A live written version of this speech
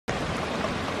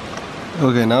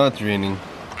Okay, now it's raining.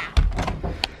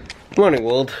 Morning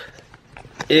world.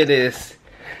 It is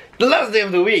the last day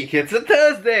of the week. It's a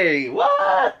Thursday.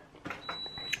 What?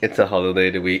 It's a holiday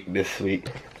this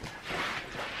week.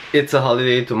 It's a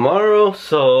holiday tomorrow,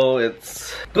 so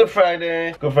it's Good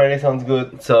Friday. Good Friday sounds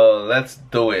good. So let's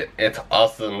do it. It's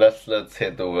awesome. Let's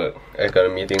hit the work. I got a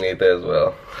meeting later as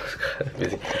well.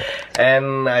 Busy.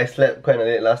 And I slept quite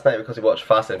late last night because we watched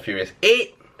Fast and Furious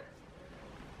 8.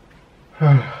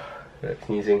 That's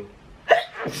sneezing.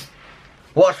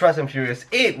 Watched Fast and Furious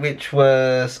 8, which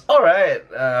was alright.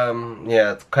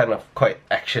 Yeah, it's kind of quite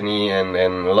actiony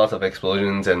and lots of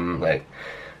explosions and like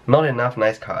not enough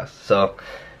nice cars. So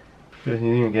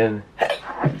sneezing again.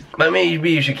 But maybe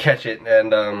you should catch it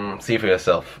and see for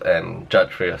yourself and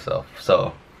judge for yourself.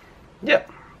 So yeah,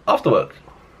 off to work.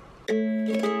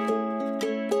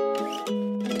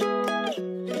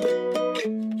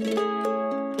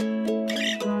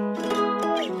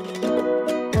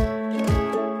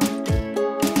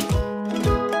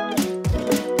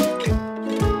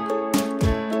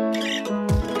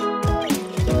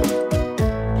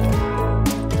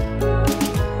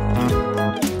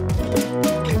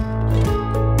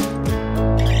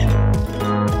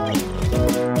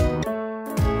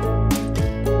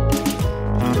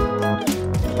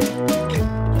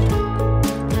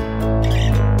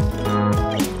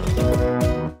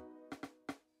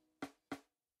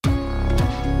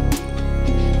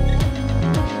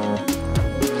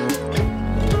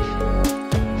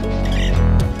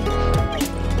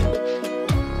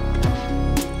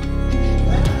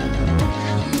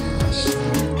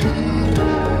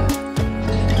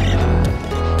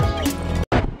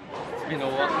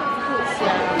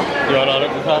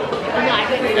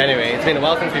 Anyway, it's been a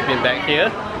while since we've been back here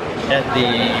at the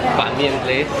Banmian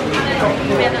place.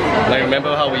 Like,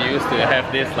 remember how we used to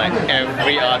have this like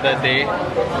every other day?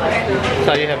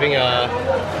 So are you having a...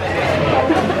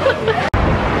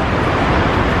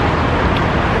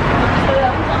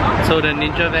 So the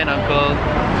Ninja Van uncle...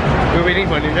 We're waiting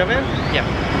for Ninja Van? Yeah.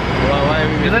 Well, why are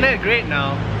we waiting? Isn't that great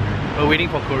now? We're waiting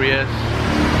for couriers.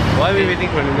 Why are we waiting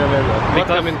for Ninja Van though? What's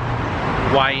coming?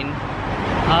 Wine.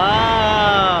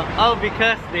 Oh,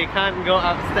 because they can't go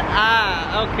upstairs.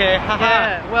 Okay, haha.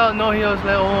 Yeah, well, no, he was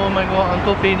like, oh my god,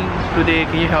 Uncle Pain today,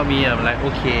 can you help me? I'm like,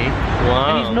 okay.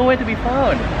 Wow. And he's nowhere to be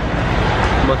found.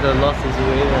 But the lost his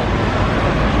way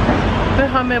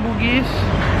then.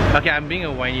 Bugis. Okay, I'm being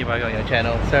a whiny bug on your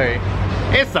channel, sorry.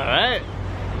 It's alright.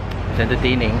 It's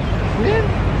entertaining. Yeah.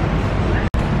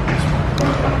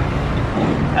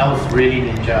 That was really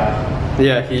ninja.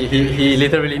 Yeah, he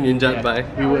literally ninja'd by.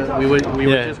 We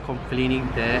were just complaining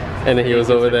there. And then he was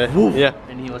over there. Woof, yeah.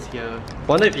 And he was here.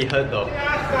 Wonder if he heard though.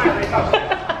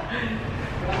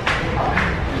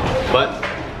 But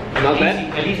not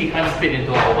bad. At least he can't spit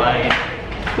into our wine.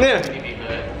 Yeah.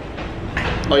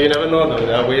 Oh, you never know though.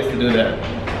 There are ways to do that.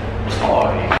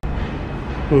 Sorry.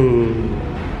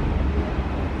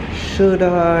 Should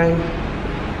I?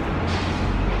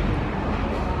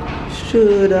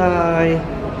 Should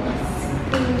I?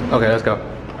 Okay, let's go.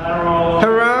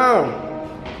 Hello!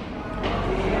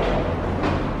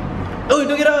 Oh, you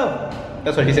took it off!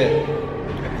 That's what he said.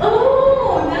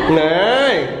 Oh,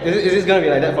 nice! Nice! Is this gonna be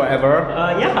like that forever?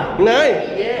 Yeah.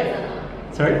 Nice!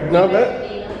 Yeah. Sorry? Not bad?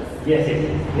 Yes.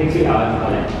 Next week I'll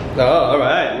collect. Oh,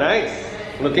 alright, nice.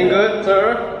 Looking good,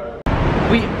 sir.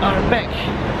 We are back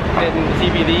in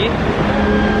CBD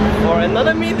for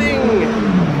another meeting.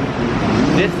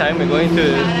 This time we're going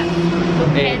to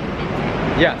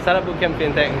Startup Bootcamp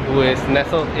FinTech, who is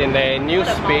nestled in a new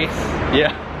space.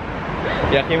 Yeah.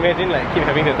 Yeah, can you imagine like keep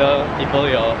having to tell people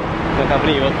the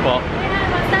company you work for?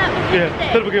 Yeah,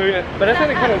 Startup Bootcamp. But that's why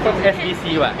they kind of called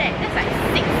SBC, what? That's like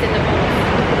 6 syllables.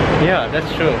 Yeah, that's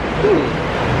true.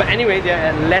 But anyway, they're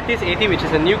at Lattice 80, which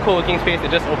is a new co-working space that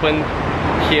just opened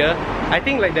here. I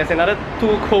think like there's another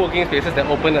 2 co-working spaces that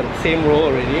opened at the same row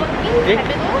already.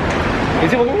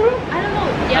 Is it working well? I don't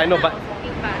know. I know, but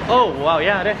oh wow,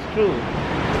 yeah, that's true.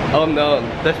 Oh no,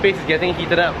 the space is getting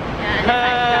heated up.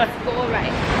 Yeah, let's go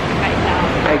right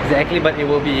down. Exactly, but it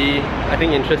will be, I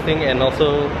think, interesting and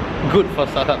also good for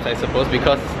startups, I suppose,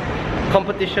 because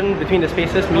competition between the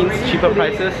spaces means cheaper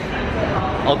prices.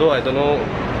 Although I don't know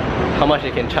how much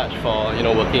they can charge for, you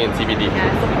know, working in CBD.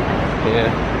 Yeah.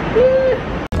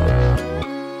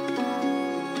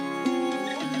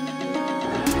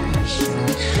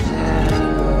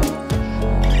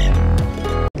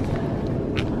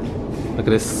 Look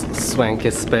at this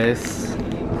swanky space.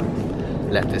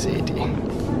 Lattice 80.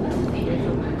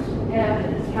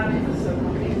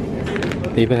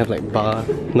 They even have like bar.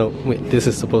 No, wait, this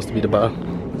is supposed to be the bar.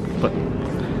 But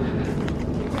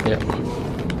yeah.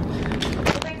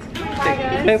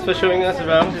 Thanks for showing us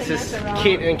around. This is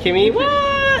Kate and Kimmy.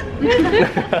 What?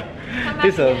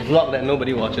 This is a vlog that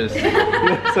nobody watches.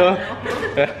 So,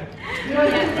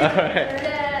 alright.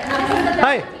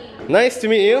 Hi, nice to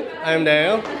meet you. I'm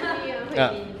Daniel.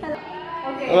 Bye.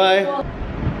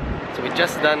 So we're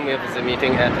just done with the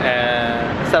meeting at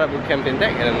Startup Bootcamp in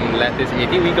Tech and Lattice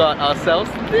 80. We got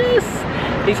ourselves this.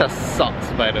 These are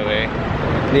socks, by the way.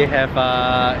 They have,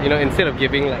 you know, instead of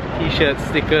giving like t-shirts,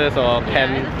 stickers or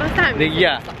pen,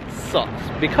 socks.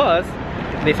 Because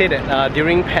they say that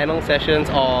during panel sessions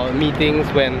or meetings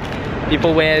when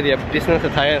people wear their business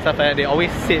attire and stuff like that, they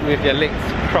always sit with their legs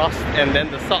crossed and then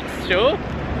the socks show.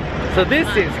 So this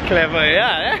is clever,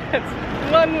 yeah, that's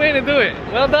one way to do it.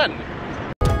 Well done.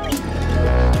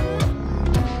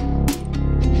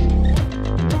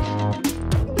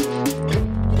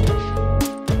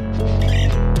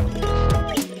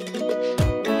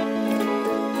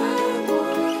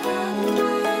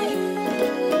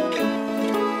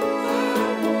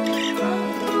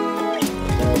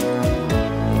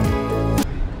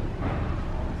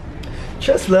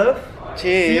 Cheers, love. Cheers.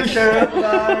 See you, Sharon.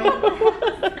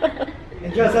 Bye.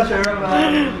 Enjoy yourself, Sharon.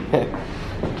 Bye.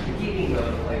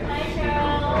 Hi,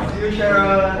 Cheryl. See you,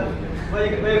 Sharon.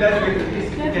 Where you guys going to this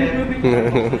weekend?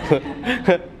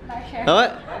 Bye, Cheryl. What?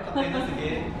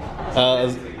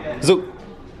 Zook.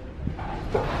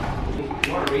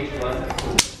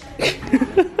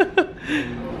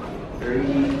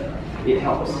 It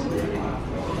helps.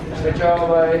 Good job,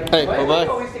 bye. Hey, bye-bye.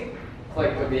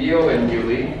 Like a video and you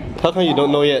leave. How come you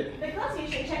don't know yet? Because you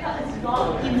should check out his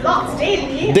vlog. He vlogs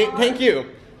daily. Thank you.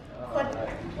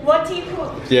 What he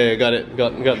cooks. Yeah, got it.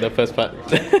 Got the first part.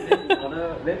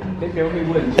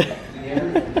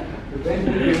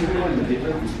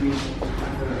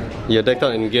 You're decked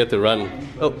out in gear to run.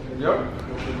 Oh.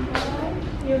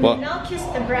 You What? may now kiss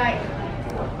the bride.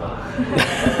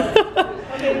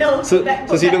 Okay, no. So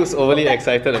she go looks overly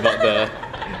excited about the...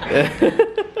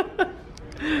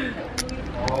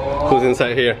 Who's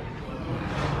inside here?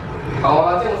 好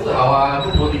啊，这样是好啊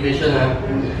 ，good motivation 啊。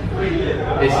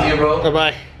Hey, see you, bro. Bye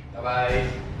bye. Bye bye.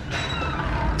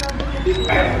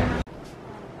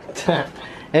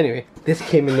 Anyway, this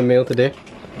came in the mail today.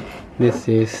 This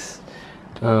is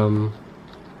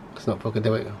it's not polka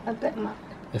dot. A black mark.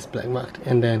 It's black marked,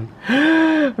 and then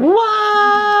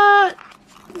what?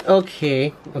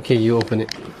 Okay, you open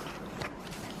it.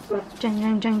 Jang,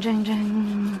 jang, jang, jang,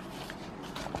 jang.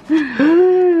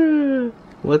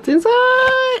 What's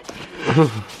inside?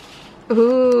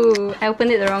 Ooh, I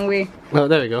opened it the wrong way. Oh,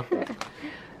 there we go.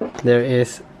 There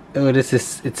is. Oh, it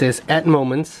says at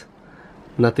moments.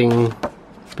 Nothing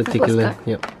particular.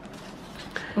 Yep.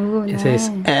 Ooh, It nice.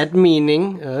 says add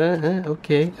meaning.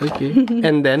 Okay.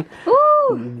 And then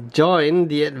join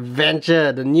the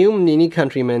adventure. The new MINI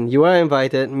Countryman. You are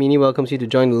invited. MINI welcomes you to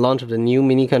join the launch of the new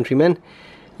MINI Countryman.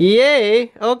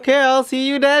 Yay! Okay, I'll see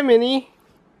you there, MINI.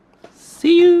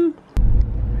 See you.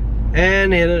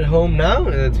 And headed home now.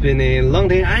 It's been a long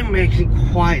day. I'm actually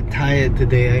quite tired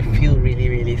today. I feel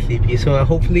really sleepy. So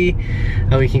hopefully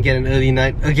we can get an early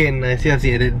night. Again, I still have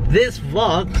to edit this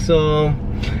vlog. So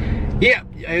yeah,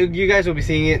 you guys will be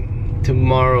seeing it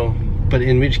tomorrow. But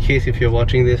in which case, if you're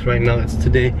watching this right now, it's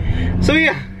today. So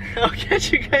yeah, I'll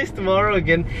catch you guys tomorrow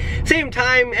again. Same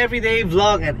time, everyday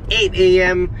vlog at 8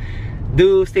 AM.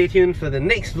 Do stay tuned for the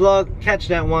next vlog, catch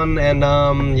that one, and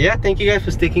yeah, thank you guys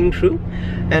for sticking through.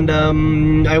 And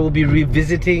I will be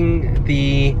revisiting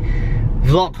the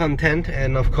vlog content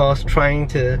and of course trying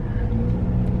to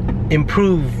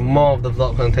improve more of the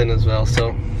vlog content as well.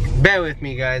 So bear with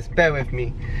me guys, bear with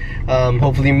me.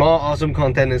 Hopefully more awesome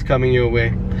content is coming your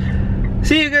way.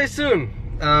 See you guys soon.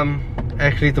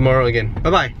 Actually tomorrow again. Bye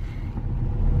bye.